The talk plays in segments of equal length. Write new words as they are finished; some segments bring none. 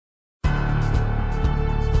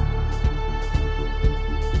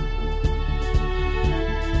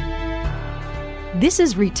This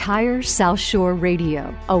is Retire South Shore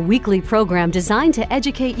Radio, a weekly program designed to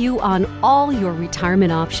educate you on all your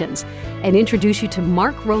retirement options and introduce you to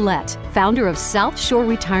Mark Rolette, founder of South Shore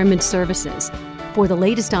Retirement Services. For the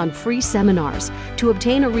latest on free seminars, to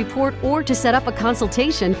obtain a report, or to set up a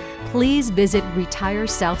consultation, please visit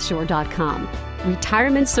retiresouthshore.com.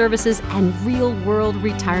 Retirement services and real-world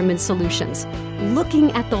retirement solutions,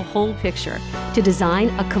 looking at the whole picture to design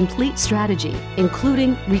a complete strategy,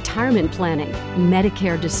 including retirement planning,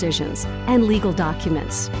 Medicare decisions, and legal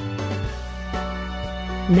documents.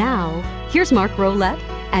 Now, here's Mark Rolette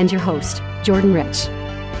and your host, Jordan Rich.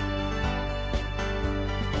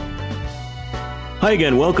 Hi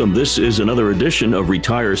again, welcome. This is another edition of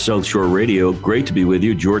Retire South Shore Radio. Great to be with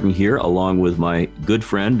you. Jordan here, along with my good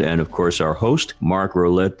friend and, of course, our host, Mark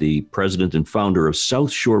Rolette, the president and founder of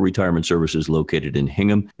South Shore Retirement Services located in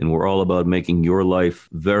Hingham. And we're all about making your life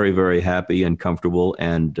very, very happy and comfortable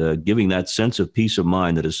and giving that sense of peace of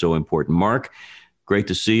mind that is so important. Mark, great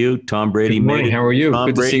to see you. Tom Brady made it. How are you?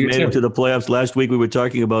 Tom Brady made it to the playoffs. Last week we were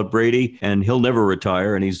talking about Brady, and he'll never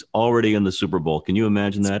retire, and he's already in the Super Bowl. Can you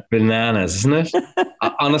imagine that? Bananas, isn't it?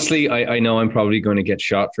 Honestly, I know I'm probably going to get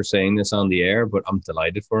shot for saying this on the air, but I'm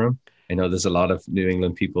delighted for him. I know there's a lot of New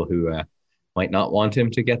England people who might not want him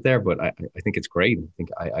to get there, but I think it's great.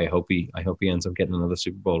 I hope he ends up getting another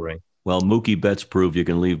Super Bowl ring. Well, Mookie Betts proved you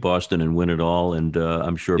can leave Boston and win it all, and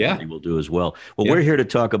I'm sure Brady will do as well. Well, we're here to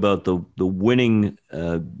talk about the winning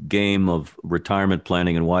game of retirement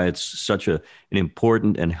planning and why it's such an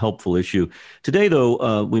important and helpful issue. Today,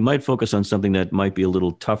 though, we might focus on something that might be a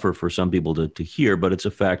little tougher for some people to hear, but it's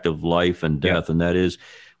a fact of life and death, and that is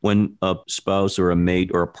when a spouse or a mate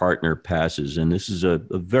or a partner passes. And this is a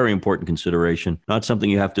very important consideration, not something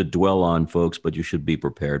you have to dwell on, folks, but you should be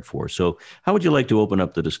prepared for. So how would you like to open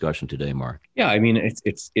up the discussion today, Mark? Yeah, I mean,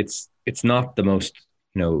 it's not the most,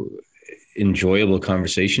 enjoyable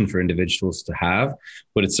conversation for individuals to have,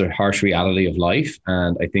 but it's a harsh reality of life.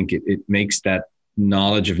 And I think it makes that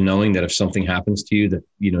knowledge of knowing that if something happens to you, that,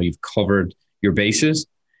 you've covered your bases.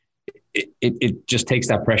 It just takes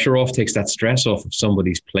that pressure off, takes that stress off of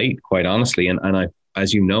somebody's plate, quite honestly. And I,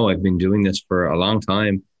 as you know, I've been doing this for a long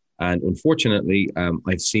time. And unfortunately,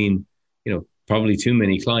 I've seen, probably too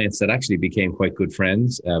many clients that actually became quite good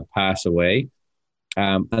friends pass away.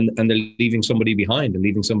 And they're leaving somebody behind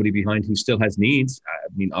who still has needs.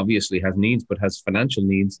 Obviously has needs, but has financial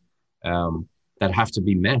needs that have to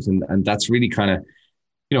be met. And that's really kind of,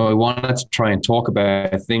 I wanted to try and talk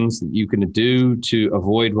about things that you can do to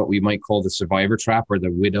avoid what we might call the survivor trap or the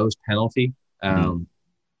widow's penalty. Things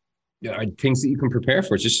that you can prepare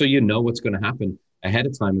for, just so you know what's going to happen ahead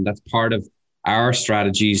of time. And that's part of our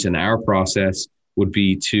strategies, and our process would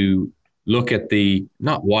be to look at the,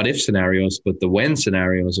 not what if scenarios, but the when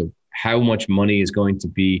scenarios of how much money is going to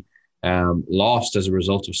be lost as a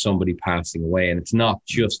result of somebody passing away. And it's not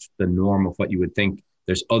just the norm of what you would think.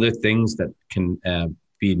 There's other things that can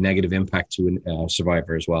be negative impact to a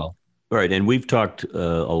survivor as well. All right. And we've talked a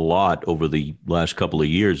lot over the last couple of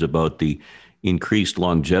years about the increased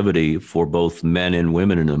longevity for both men and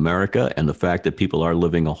women in America, and the fact that people are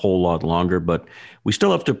living a whole lot longer, but we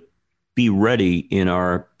still have to be ready in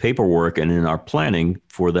our paperwork and in our planning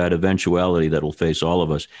for that eventuality that will face all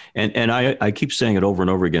of us. And I keep saying it over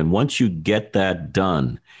and over again. Once you get that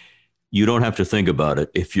done, you don't have to think about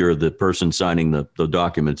it. If you're the person signing the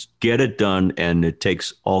documents, get it done, and it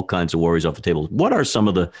takes all kinds of worries off the table. What are some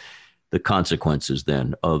of the consequences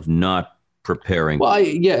then of not preparing? Well,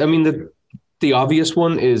 the obvious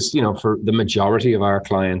one is, for the majority of our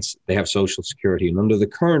clients, they have Social Security. And under the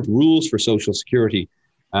current rules for Social Security,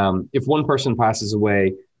 if one person passes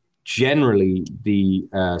away, generally the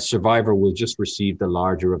survivor will just receive the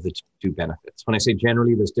larger of the two benefits. When I say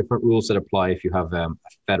generally, there's different rules that apply if you have a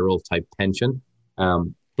federal type pension.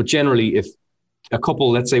 But generally, if a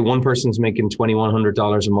couple, let's say one person's making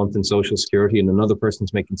 $2,100 a month in Social Security and another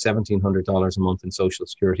person's making $1,700 a month in Social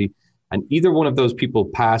Security, and either one of those people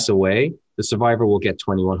pass away, the survivor will get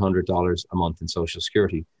 $2,100 a month in Social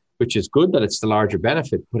Security, which is good that it's the larger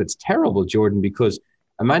benefit, but it's terrible, Jordan, because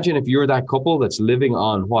imagine if you're that couple that's living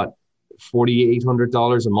on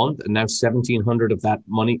 $4,800 a month, and now $1,700 of that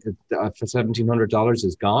money, $1,700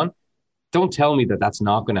 is gone. Don't tell me that that's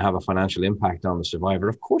not going to have a financial impact on the survivor.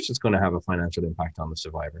 Of course, it's going to have a financial impact on the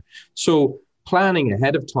survivor. So planning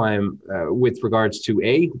ahead of time with regards to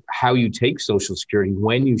how you take Social Security,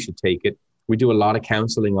 when you should take it. We do a lot of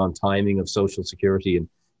counseling on timing of Social Security, and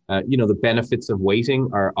the benefits of waiting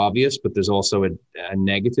are obvious, but there's also a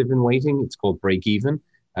negative in waiting. It's called break even.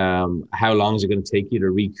 How long is it going to take you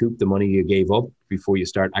to recoup the money you gave up before you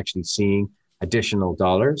start actually seeing additional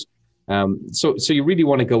dollars? So you really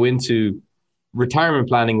want to go into retirement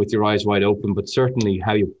planning with your eyes wide open, but certainly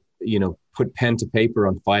how you put pen to paper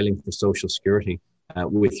on filing for Social Security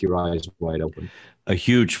with your eyes wide open. A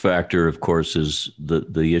huge factor, of course, is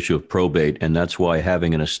the issue of probate, and that's why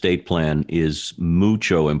having an estate plan is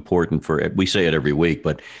mucho important we say it every week,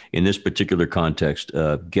 but in this particular context,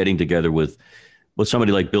 getting together with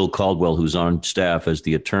somebody like Bill Caldwell, who's on staff as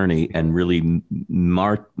the attorney, and really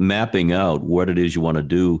mapping out what it is you want to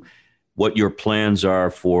do, what your plans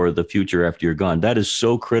are for the future after you're gone. That is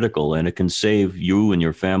so critical, and it can save you and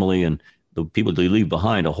your family and the people that you leave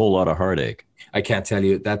behind a whole lot of heartache. I can't tell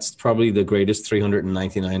you, that's probably the greatest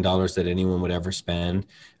 $399 that anyone would ever spend,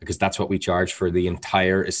 because that's what we charge for the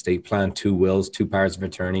entire estate plan: 2 wills, 2 powers of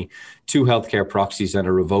attorney, 2 healthcare proxies, and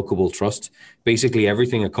a revocable trust. Basically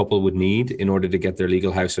everything a couple would need in order to get their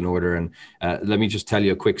legal house in order. And let me just tell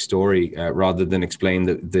you a quick story rather than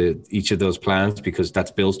explain each of those plans, because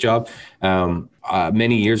that's Bill's job.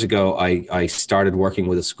 Many years ago, I started working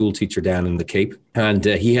with a school teacher down in the Cape, and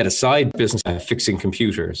he had a side business fixing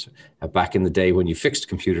computers back in the day when you fixed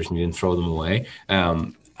computers and you didn't throw them away.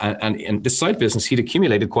 And in this side business, he'd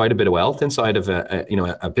accumulated quite a bit of wealth inside of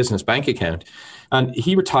a business bank account. And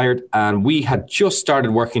he retired, and we had just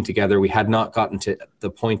started working together. We had not gotten to the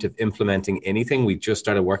point of implementing anything. We just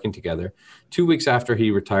started working together. 2 weeks after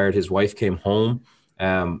he retired, his wife came home.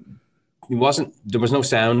 There was no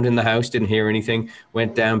sound in the house, didn't hear anything.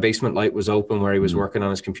 Went down, basement light was open where he was working on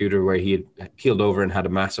his computer, where he had keeled over and had a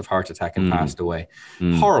massive heart attack and passed away.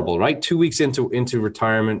 Horrible, right? 2 weeks into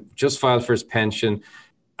retirement, just filed for his pension.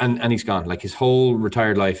 And he's gone. Like, his whole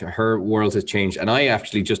retired life, her world has changed. And I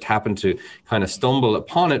actually just happened to kind of stumble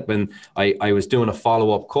upon it when I was doing a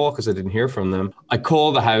follow-up call because I didn't hear from them. I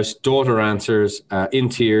call the house, daughter answers, in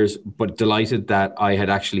tears, but delighted that I had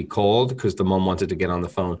actually called because the mum wanted to get on the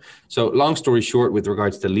phone. So long story short, with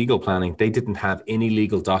regards to legal planning, they didn't have any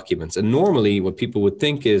legal documents. And normally what people would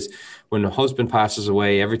think is when a husband passes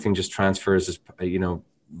away, everything just transfers as,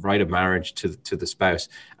 right of marriage to the spouse.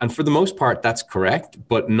 And for the most part, that's correct,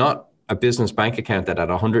 but not a business bank account that had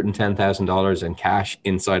 $110,000 in cash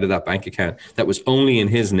inside of that bank account that was only in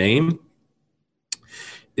his name.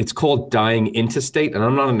 It's called dying intestate, and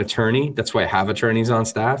I'm not an attorney. That's why I have attorneys on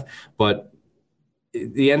staff. But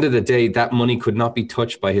at the end of the day, that money could not be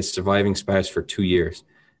touched by his surviving spouse for 2 years.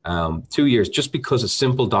 2 years, just because a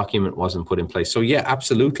simple document wasn't put in place. So yeah,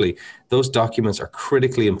 absolutely. Those documents are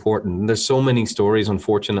critically important. And there's so many stories,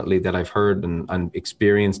 unfortunately, that I've heard and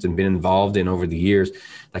experienced and been involved in over the years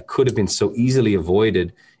that could have been so easily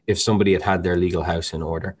avoided if somebody had their legal house in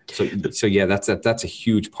order. So yeah, that's a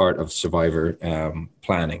huge part of survivor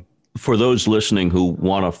planning. For those listening who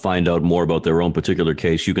want to find out more about their own particular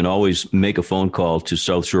case, you can always make a phone call to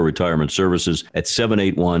South Shore Retirement Services at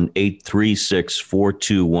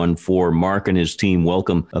 781-836-4214. Mark and his team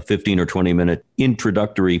welcome a 15 or 20-minute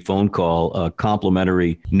introductory phone call, a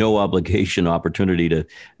complimentary, no obligation opportunity to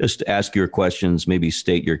just ask your questions, maybe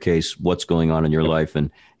state your case, what's going on in your life, and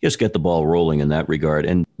just get the ball rolling in that regard.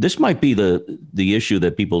 And this might be the issue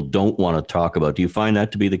that people don't want to talk about. Do you find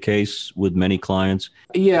that to be the case with many clients?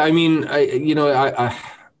 Yeah, I mean, I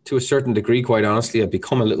to a certain degree, quite honestly, I've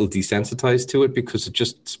become a little desensitized to it because I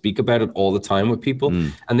just speak about it all the time with people,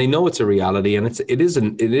 and they know it's a reality, and it is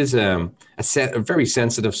a very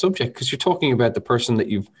sensitive subject because you're talking about the person that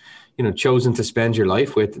you've chosen to spend your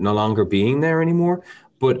life with no longer being there anymore.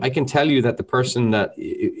 But I can tell you that the person that,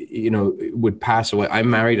 would pass away, I'm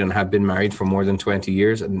married and have been married for more than 20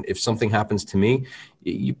 years. And if something happens to me,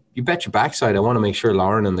 you bet your backside, I want to make sure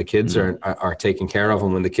Lauren and the kids are taken care of.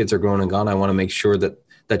 And when the kids are grown and gone, I want to make sure that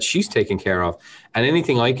she's taken care of. And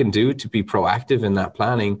anything I can do to be proactive in that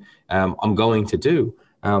planning, I'm going to do.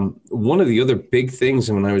 One of the other big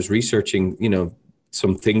things when I was researching,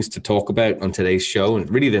 some things to talk about on today's show, and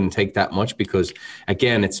it really didn't take that much because,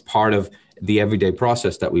 again, it's part of the everyday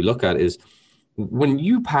process that we look at, is when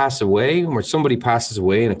you pass away, or somebody passes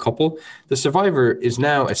away in a couple, the survivor is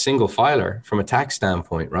now a single filer from a tax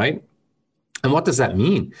standpoint, right? And what does that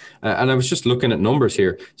mean? And I was just looking at numbers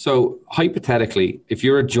here. So hypothetically, if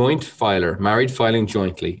you're a joint filer, married filing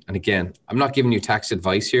jointly, and again, I'm not giving you tax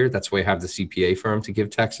advice here. That's why I have the CPA firm to give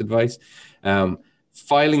tax advice.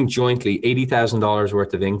 Filing jointly, $80,000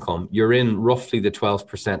 worth of income, you're in roughly the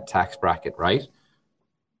 12% tax bracket, right?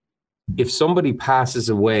 If somebody passes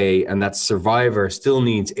away and that survivor still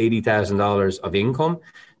needs $80,000 of income,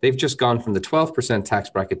 they've just gone from the 12% tax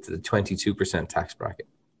bracket to the 22% tax bracket,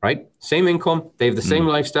 right? Same income, they have the same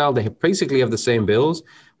lifestyle, they basically have the same bills,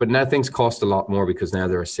 but now things cost a lot more because now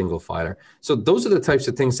they're a single filer. So those are the types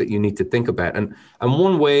of things that you need to think about. And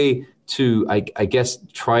one way to, I guess,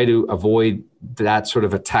 try to avoid that sort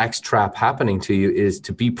of a tax trap happening to you is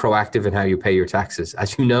to be proactive in how you pay your taxes.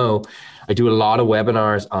 As you know, I do a lot of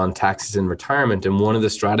webinars on taxes in retirement. And one of the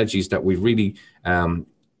strategies that we really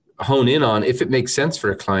hone in on, if it makes sense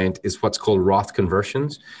for a client, is what's called Roth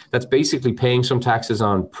conversions. That's basically paying some taxes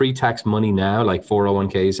on pre-tax money now, like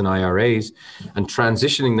 401ks and IRAs, and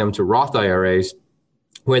transitioning them to Roth IRAs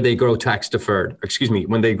where they grow tax deferred,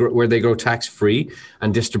 where they grow tax free,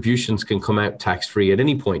 and distributions can come out tax free at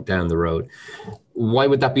any point down the road. Why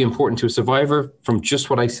would that be important to a survivor? From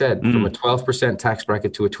just what I said, from a 12% tax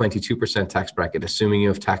bracket to a 22% tax bracket, assuming you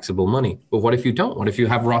have taxable money. But what if you don't? What if you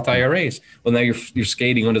have Roth IRAs? Well, now you're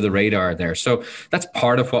skating under the radar there. So that's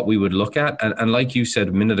part of what we would look at. And like you said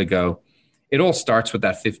a minute ago, it all starts with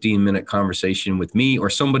that 15-minute conversation with me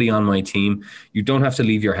or somebody on my team. You don't have to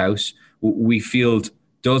leave your house. We field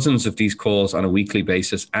dozens of these calls on a weekly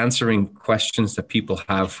basis, answering questions that people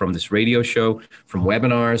have from this radio show, from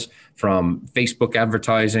webinars, from Facebook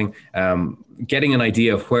advertising, getting an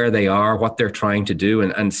idea of where they are, what they're trying to do,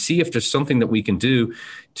 and see if there's something that we can do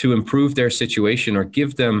to improve their situation or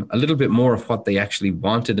give them a little bit more of what they actually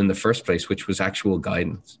wanted in the first place, which was actual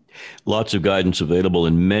guidance. Lots of guidance available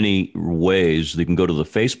in many ways. You can go to the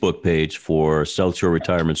Facebook page for South Shore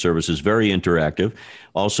Retirement Services, very interactive.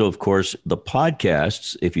 Also, of course, the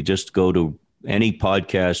podcasts, if you just go to any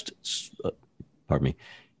podcast, if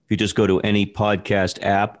you just go to any podcast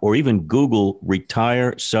app or even Google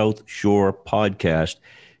Retire South Shore Podcast,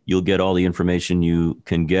 you'll get all the information you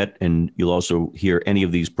can get, and you'll also hear any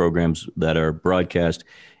of these programs that are broadcast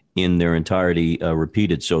in their entirety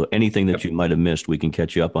repeated. So anything that you might have missed, we can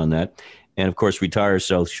catch you up on that. And of course,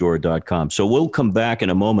 retiresouthshore.com. So we'll come back in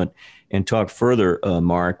a moment and talk further,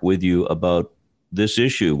 Mark, with you about this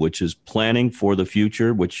issue, which is planning for the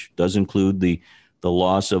future, which does include the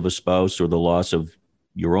loss of a spouse or the loss of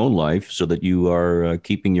your own life, so that you are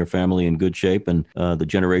keeping your family in good shape, and the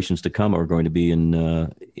generations to come are going to be in a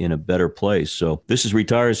better place. So this is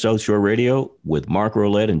Retire South Shore Radio with Mark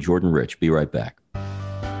Rolette and Jordan Rich. Be right back.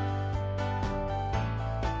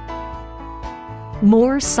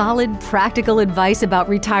 More solid, practical advice about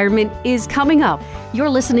retirement is coming up.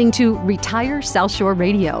 You're listening to Retire South Shore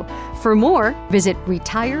Radio. For more, visit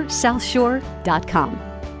retiresouthshore.com.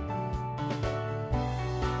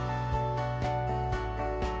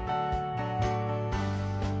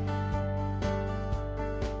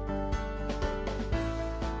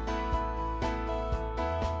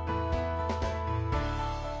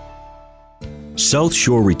 South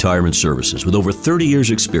Shore Retirement Services, with over 30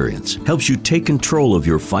 years' experience, helps you take control of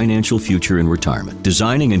your financial future in retirement,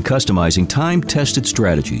 designing and customizing time-tested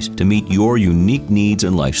strategies to meet your unique needs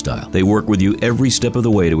and lifestyle. They work with you every step of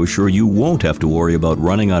the way to assure you won't have to worry about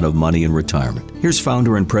running out of money in retirement. Here's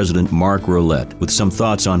founder and president Mark Rolette with some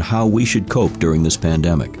thoughts on how we should cope during this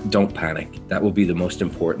pandemic. Don't panic. That will be the most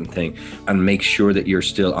important thing. And make sure that you're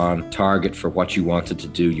still on target for what you wanted to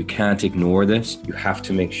do. You can't ignore this. You have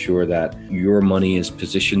to make sure that your money is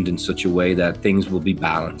positioned in such a way that things will be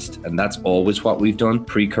balanced. And that's always what we've done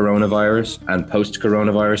pre-coronavirus and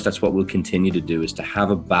post-coronavirus. That's what we'll continue to do, is to have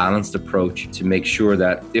a balanced approach to make sure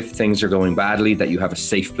that if things are going badly, that you have a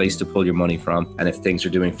safe place to pull your money from. And if things are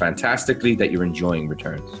doing fantastically, that you're enjoying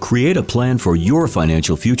returns. Create a plan for your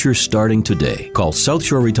financial future starting today. Call South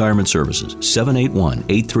Shore Retirement Services,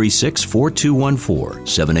 781-836-4214,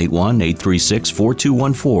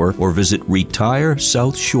 781-836-4214, or visit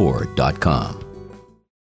retiresouthshore.com.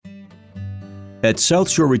 At South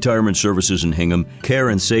Shore Retirement Services in Hingham, care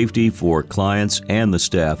and safety for clients and the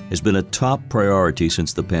staff has been a top priority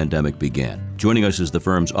since the pandemic began. Joining us is the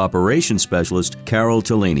firm's operations specialist, Carol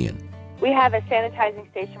Talanian. We have a sanitizing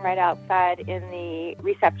station right outside in the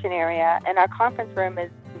reception area, and our conference room is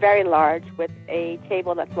very large with a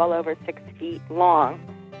table that's well over 6 feet long,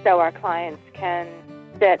 so our clients can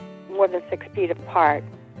sit more than 6 feet apart.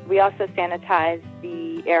 We also sanitize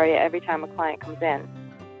the area every time a client comes in.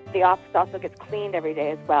 The office also gets cleaned every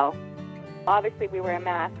day as well. Obviously, we wear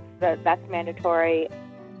masks. That's mandatory.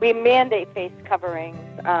 We mandate face coverings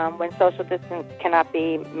when social distance cannot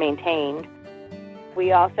be maintained.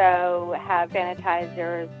 We also have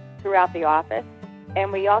sanitizers throughout the office,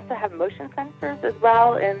 and we also have motion sensors as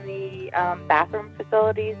well in the bathroom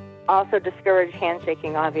facilities. Also discourage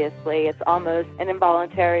handshaking, obviously. It's almost an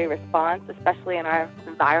involuntary response, especially in our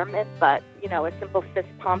environment, but, a simple fist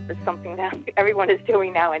pump is something that everyone is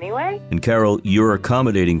doing now anyway. And Carol, you're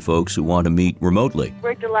accommodating folks who want to meet remotely.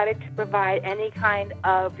 We're delighted to provide any kind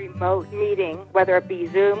of remote meeting, whether it be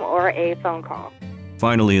Zoom or a phone call.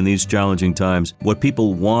 Finally, in these challenging times, what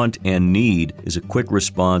people want and need is a quick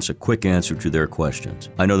response, a quick answer to their questions.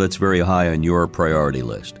 I know that's very high on your priority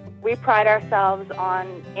list. We pride ourselves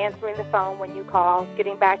on answering the phone when you call,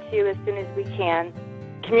 getting back to you as soon as we can.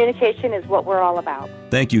 Communication is what we're all about.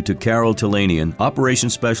 Thank you to Carol Talanian,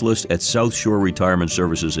 Operations Specialist at South Shore Retirement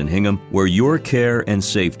Services in Hingham, where your care and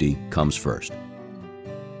safety comes first.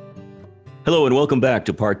 Hello and welcome back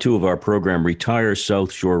to part 2 of our program, Retire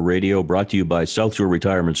South Shore Radio, brought to you by South Shore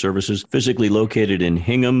Retirement Services, physically located in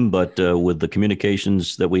Hingham, but with the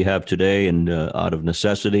communications that we have today and out of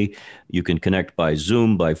necessity, you can connect by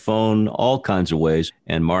Zoom, by phone, all kinds of ways.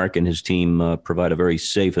 And Mark and his team provide a very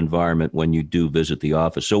safe environment when you do visit the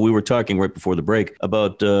office. So we were talking right before the break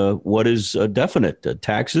about what is definite.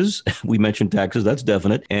 Taxes, we mentioned taxes, that's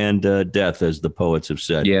definite, and death, as the poets have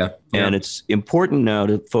said. Yeah. And it's important now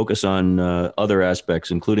to focus on other aspects,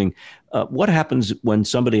 including what happens when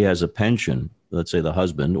somebody has a pension, let's say the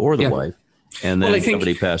husband or the wife, and then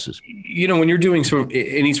somebody passes. You know, when you're doing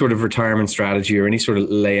any sort of retirement strategy or any sort of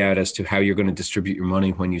layout as to how you're going to distribute your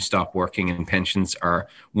money when you stop working, and pensions are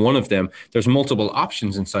one of them, there's multiple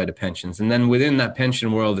options inside of pensions. And then within that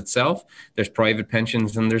pension world itself, there's private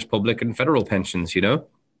pensions and there's public and federal pensions, you know?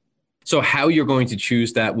 So how you're going to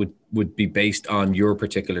choose that would be based on your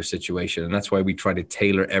particular situation. And that's why we try to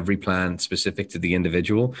tailor every plan specific to the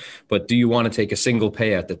individual. But do you want to take a single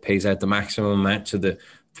payout that pays out the maximum amount to the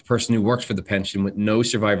person who works for the pension with no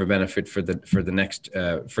survivor benefit for the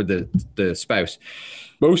spouse?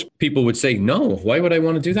 Most people would say, no, why would I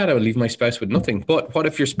want to do that? I would leave my spouse with nothing. But what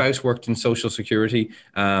if your spouse worked in Social Security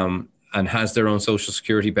and has their own Social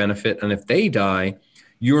Security benefit? And if they die,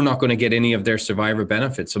 you're not going to get any of their survivor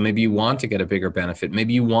benefits. So maybe you want to get a bigger benefit.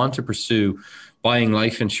 Maybe you want to pursue buying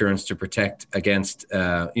life insurance to protect against,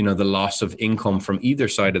 the loss of income from either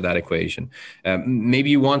side of that equation.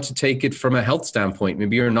 Maybe you want to take it from a health standpoint.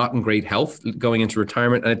 Maybe you're not in great health going into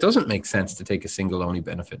retirement, and it doesn't make sense to take a single only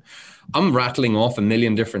benefit. I'm rattling off a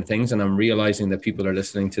million different things, and I'm realizing that people are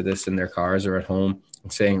listening to this in their cars or at home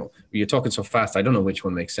and saying, you're talking so fast, I don't know which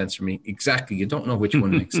one makes sense for me. Exactly. You don't know which one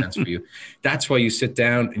makes sense for you. That's why you sit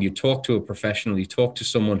down and you talk to a professional, you talk to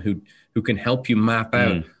someone who can help you map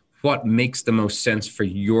out what makes the most sense for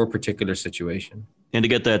your particular situation. And to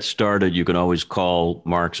get that started, you can always call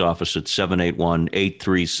Mark's office at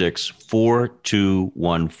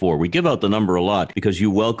 781-836-4214. We give out the number a lot because you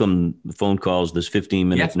welcome phone calls, this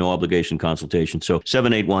 15-minute no obligation consultation. So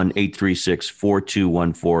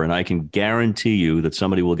 781-836-4214. And I can guarantee you that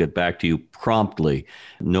somebody will get back to you promptly.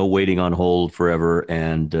 No waiting on hold forever,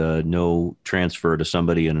 and no transfer to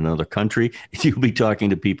somebody in another country. You'll be talking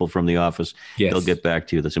to people from the office. They'll get back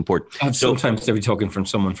to you. That's important. Sometimes they'll be talking from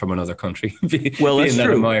someone from another country. Well, that's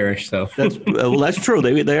true. I'm Irish, so that's true.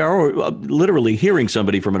 They are literally hearing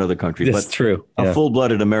somebody from another country. That's true. A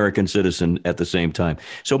full-blooded American citizen at the same time.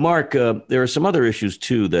 So, Mark, there are some other issues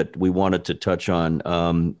too that we wanted to touch on.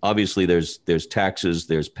 Obviously, there's taxes,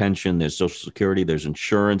 there's pension, there's Social Security, there's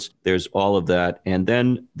insurance, there's all of that, and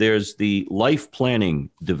then there's the life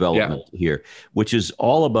planning development here, which is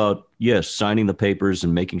all about signing the papers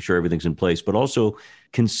and making sure everything's in place, but also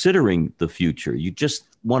considering the future. You just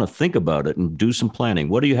want to think about it and do some planning.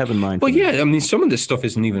 What do you have in mind? Well, I mean, some of this stuff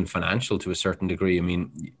isn't even financial to a certain degree. I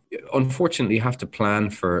mean, unfortunately, you have to plan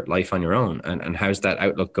for life on your own, and how's that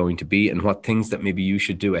outlook going to be, and what things that maybe you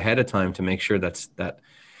should do ahead of time to make sure that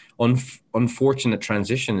unfortunate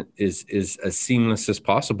transition is as seamless as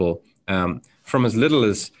possible. From as little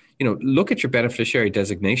as, look at your beneficiary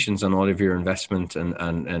designations on all of your investment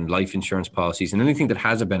and life insurance policies, and anything that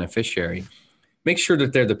has a beneficiary. Make sure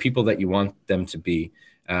that they're the people that you want them to be.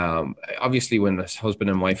 Obviously, when this husband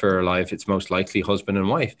and wife are alive, it's most likely husband and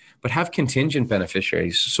wife, but have contingent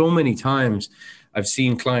beneficiaries. So many times I've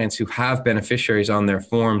seen clients who have beneficiaries on their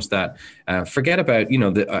forms that forget about,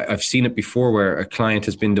 I've seen it before where a client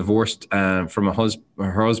has been divorced from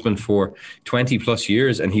her husband for 20 plus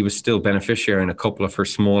years, and he was still beneficiary in a couple of her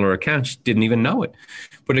smaller accounts, didn't even know it.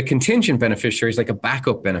 But a contingent beneficiary is like a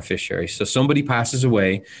backup beneficiary. So somebody passes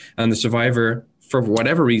away and the survivor, for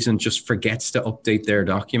whatever reason, just forgets to update their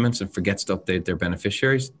documents and forgets to update their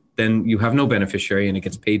beneficiaries. Then you have no beneficiary and it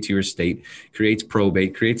gets paid to your estate, creates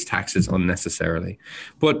probate, creates taxes unnecessarily.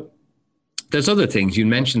 But there's other things. You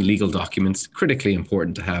mentioned legal documents, critically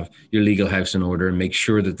important to have your legal house in order and make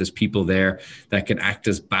sure that there's people there that can act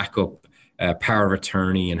as backup power of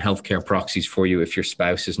attorney and healthcare proxies for you if your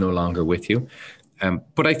spouse is no longer with you.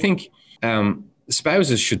 But I think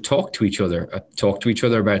spouses should talk to each other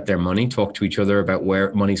about their money, talk to each other about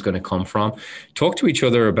where money's going to come from, talk to each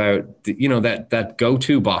other about, that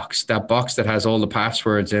go-to box, that box that has all the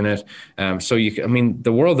passwords in it.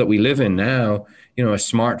 The world that we live in now, a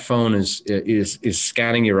smartphone is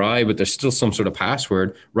scanning your eye, but there's still some sort of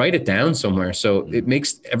password. Write it down somewhere. So it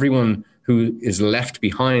makes everyone who is left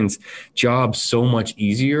behind's job so much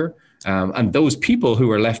easier. And those people who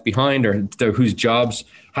are left behind or whose jobs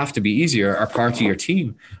have to be easier are part of your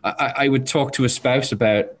team. I would talk to a spouse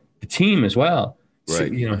about the team as well.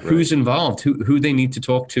 Right. So, who's involved, who they need to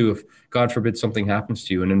talk to if, God forbid, something happens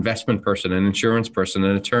to you, an investment person, an insurance person,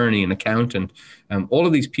 an attorney, an accountant. All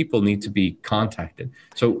of these people need to be contacted.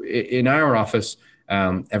 So in our office,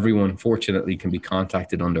 everyone fortunately can be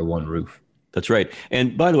contacted under one roof. That's right.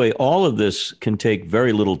 And by the way, all of this can take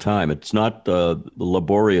very little time. It's not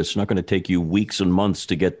laborious. It's not going to take you weeks and months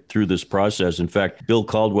to get through this process. In fact, Bill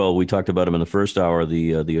Caldwell, we talked about him in the first hour,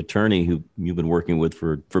 the attorney who you've been working with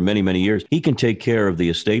for many, many years. He can take care of the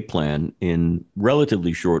estate plan in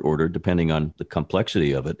relatively short order, depending on the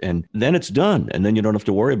complexity of it. And then it's done. And then you don't have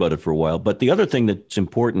to worry about it for a while. But the other thing that's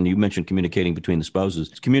important, you mentioned communicating between the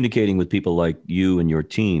spouses, is communicating with people like you and your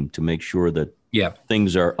team to make sure that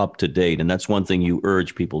things are up to date. And that's one thing you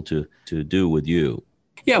urge people to do with you.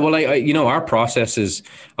 Yeah, well, our process is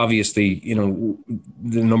obviously,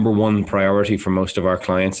 the number one priority for most of our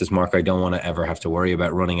clients is, Mark, I don't want to ever have to worry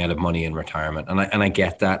about running out of money in retirement. And I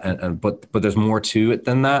get that. But there's more to it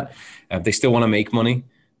than that. They still want to make money.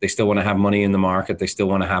 They still want to have money in the market. They still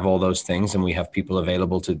want to have all those things. And we have people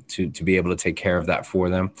available to be able to take care of that for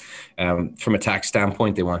them. From a tax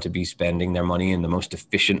standpoint, they want to be spending their money in the most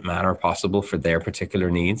efficient manner possible for their particular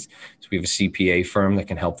needs. So we have a CPA firm that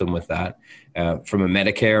can help them with that. From a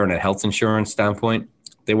Medicare and a health insurance standpoint,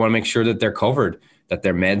 they want to make sure that they're covered, that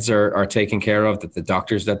their meds are taken care of, that the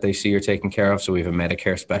doctors that they see are taken care of. So we have a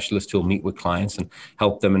Medicare specialist who will meet with clients and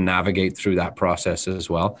help them and navigate through that process as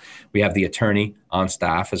well. We have the attorney on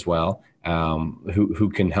staff as well, who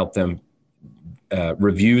can help them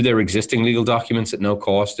review their existing legal documents at no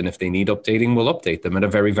cost. And if they need updating, we'll update them at a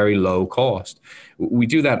very, very low cost. We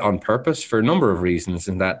do that on purpose for a number of reasons,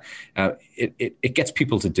 in that it gets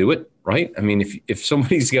people to do it, right? I mean, if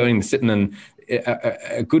somebody's sitting and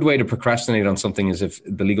a good way to procrastinate on something is if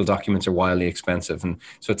the legal documents are wildly expensive. And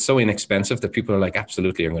so it's so inexpensive that people are like,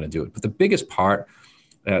 absolutely, I'm going to do it. But the biggest part,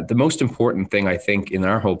 the most important thing, I think, in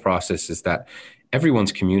our whole process is that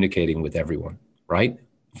everyone's communicating with everyone, right?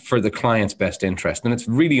 For the client's best interest. And it's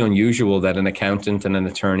really unusual that an accountant and an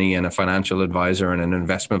attorney and a financial advisor and an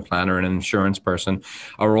investment planner and an insurance person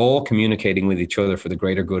are all communicating with each other for the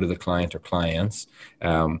greater good of the client or clients.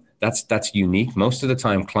 That's unique. Most of the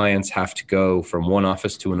time, clients have to go from one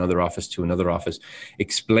office to another office to another office,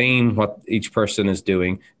 explain what each person is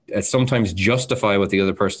doing, sometimes justify what the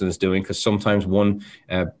other person is doing, because sometimes one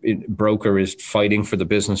broker is fighting for the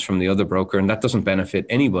business from the other broker, and that doesn't benefit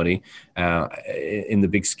anybody in the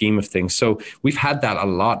big scheme of things. So we've had that a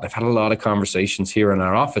lot. I've had a lot of conversations here in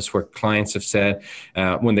our office where clients have said,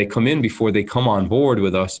 when they come in, before they come on board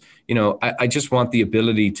with us, I just want the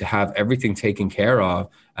ability to have everything taken care of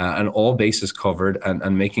and all bases covered,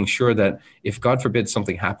 and making sure that if, God forbid,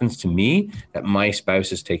 something happens to me, that my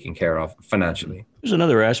spouse is taken care of financially. There's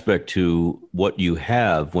another aspect to what you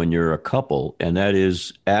have when you're a couple, and that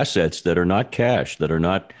is assets that are not cash, that are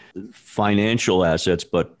not financial assets,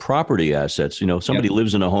 but property assets. Somebody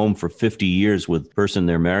lives in a home for 50 years with the person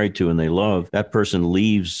they're married to and they love. That person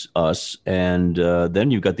leaves us, and then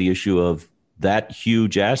you've got the issue of that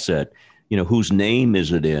huge asset. Whose name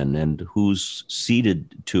is it in and who's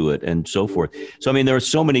ceded to it and so forth. So, there are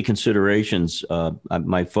so many considerations.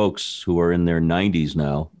 My folks who are in their 90s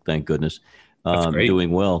now, thank goodness,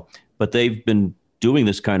 doing well, but they've been doing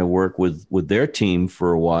this kind of work with their team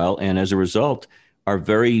for a while. And as a result, are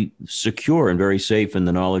very secure and very safe in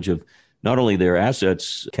the knowledge of not only their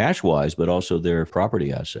assets cash wise, but also their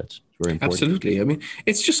property assets. It's very important. Absolutely.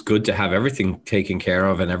 It's just good to have everything taken care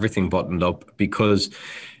of and everything buttoned up, because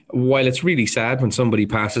while it's really sad when somebody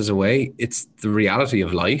passes away, it's the reality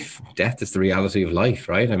of life. Death is the reality of life,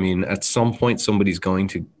 right? At some point, somebody's going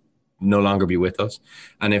to no longer be with us.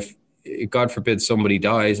 And if, God forbid, somebody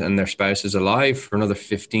dies and their spouse is alive for another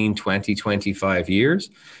 15, 20, 25 years,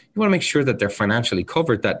 you want to make sure that they're financially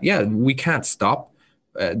covered, that, we can't stop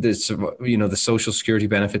the Social Security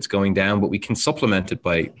benefits going down, but we can supplement it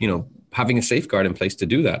by, having a safeguard in place to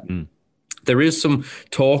do that. There is some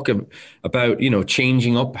talk about,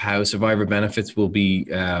 changing up how survivor benefits will be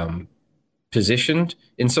positioned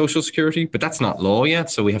in Social Security, but that's not law yet.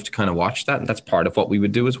 So we have to kind of watch that. And that's part of what we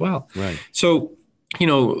would do as well. Right. So,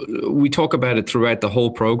 we talk about it throughout the whole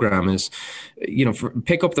program is,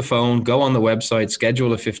 pick up the phone, go on the website,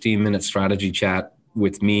 schedule a 15-minute strategy chat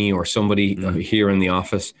with me or somebody here in the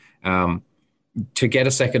office to get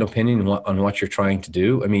a second opinion on what you're trying to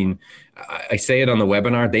do. I say it on the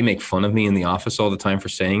webinar. They make fun of me in the office all the time for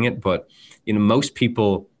saying it, but most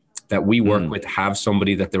people that we work with have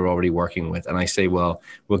somebody that they're already working with. And I say, well,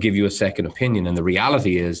 we'll give you a second opinion. And the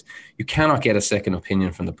reality is you cannot get a second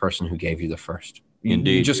opinion from the person who gave you the first.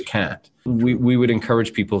 Indeed. You just can't. We would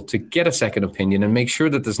encourage people to get a second opinion and make sure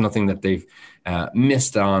that there's nothing that they've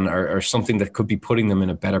missed on or something that could be putting them in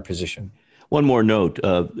a better position. One more note,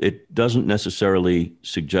 it doesn't necessarily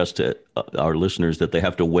suggest to our listeners that they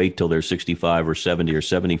have to wait till they're 65 or 70 or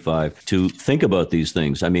 75 to think about these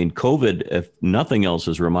things. I mean, COVID, if nothing else,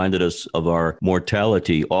 has reminded us of our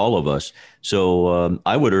mortality, all of us. So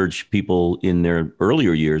I would urge people in their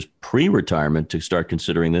earlier years, pre-retirement, to start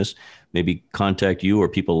considering this. Maybe contact you or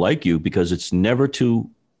people like you, because it's never too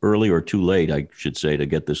early or too late, I should say, to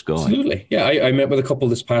get this going. Absolutely. Yeah, I met with a couple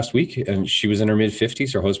this past week, and she was in her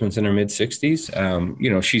mid-50s. Her husband's in her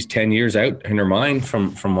mid-60s. She's 10 years out in her mind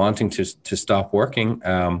from wanting to stop working.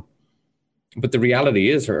 But the reality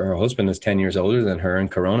is her husband is 10 years older than her,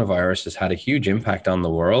 and coronavirus has had a huge impact on the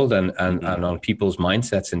world and on people's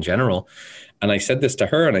mindsets in general. And I said this to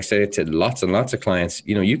her, and I say it to lots and lots of clients.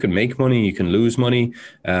 You can make money, you can lose money.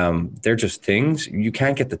 They're just things. You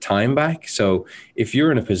can't get the time back. So if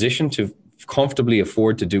you're in a position to comfortably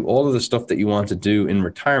afford to do all of the stuff that you want to do in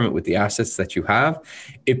retirement with the assets that you have,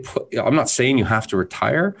 I'm not saying you have to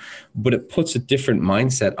retire, but it puts a different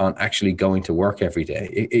mindset on actually going to work every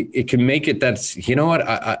day. It can make it that, you know what,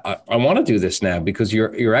 I want to do this now, because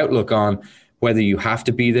your outlook on whether you have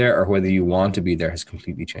to be there or whether you want to be there has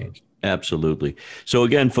completely changed. Absolutely. So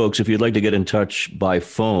again, folks, if you'd like to get in touch by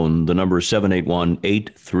phone, the number is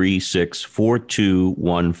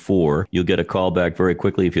 781-836-4214. You'll get a call back very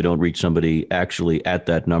quickly if you don't reach somebody actually at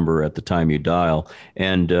that number at the time you dial.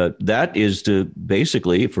 And that is to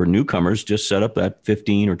basically, for newcomers, just set up that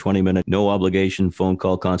 15 or 20-minute, no obligation phone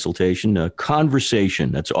call consultation, a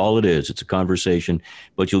conversation. That's all it is. It's a conversation,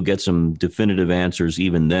 but you'll get some definitive answers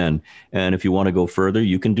even then. And if you want to go further,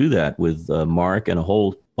 you can do that with Mark and a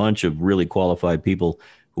whole bunch of really qualified people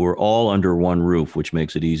who are all under one roof, which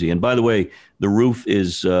makes it easy. And by the way, the roof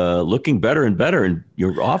is looking better and better, and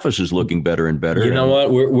your office is looking better and better. You know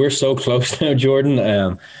what? We're so close now,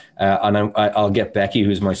 Jordan. And I'll get Becky,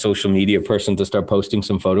 who's my social media person, to start posting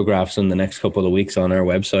some photographs in the next couple of weeks on our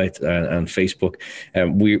website and Facebook.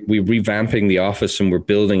 We're revamping the office, and we're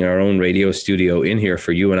building our own radio studio in here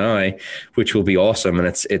for you and I, which will be awesome. And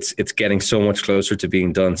it's getting so much closer to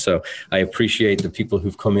being done. So I appreciate the people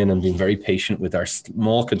who've come in and been very patient with our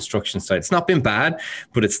small construction site. It's not been bad,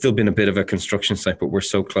 but it's still been a bit of a construction site. But we're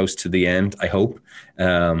so close to the end, I hope,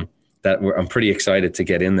 that I'm pretty excited to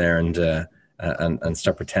get in there and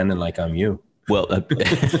start pretending like I'm you. Well,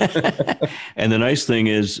 and the nice thing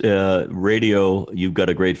is, radio, you've got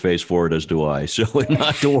a great face for it, as do I. So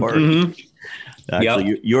not to worry. Mm-hmm.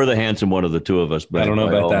 Actually, you're the handsome one of the two of us. I don't know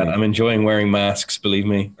about that. I'm enjoying wearing masks, believe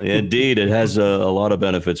me. Indeed, it has a lot of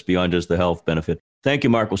benefits beyond just the health benefit. Thank you,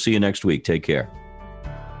 Mark. We'll see you next week. Take care.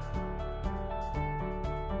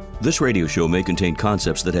 This radio show may contain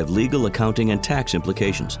concepts that have legal, accounting, and tax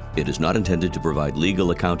implications. It is not intended to provide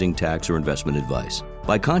legal, accounting, tax, or investment advice.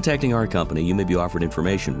 By contacting our company, you may be offered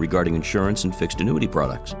information regarding insurance and fixed annuity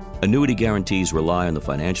products. Annuity guarantees rely on the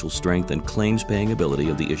financial strength and claims-paying ability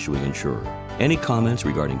of the issuing insurer. Any comments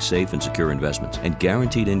regarding safe and secure investments and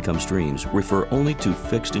guaranteed income streams refer only to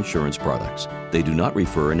fixed insurance products. They do not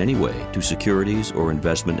refer in any way to securities or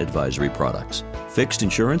investment advisory products. Fixed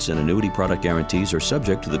insurance and annuity product guarantees are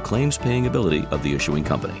subject to the claims-paying ability of the issuing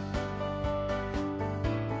company.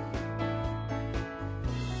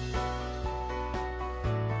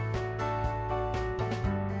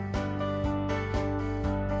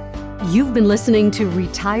 You've been listening to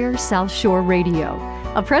Retire South Shore Radio,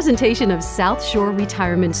 a presentation of South Shore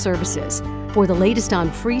Retirement Services. For the latest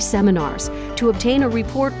on free seminars, to obtain a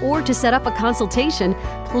report, or to set up a consultation,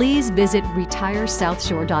 please visit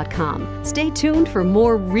retiresouthshore.com. Stay tuned for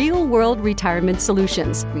more real-world retirement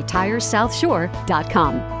solutions.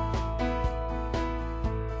 retiresouthshore.com.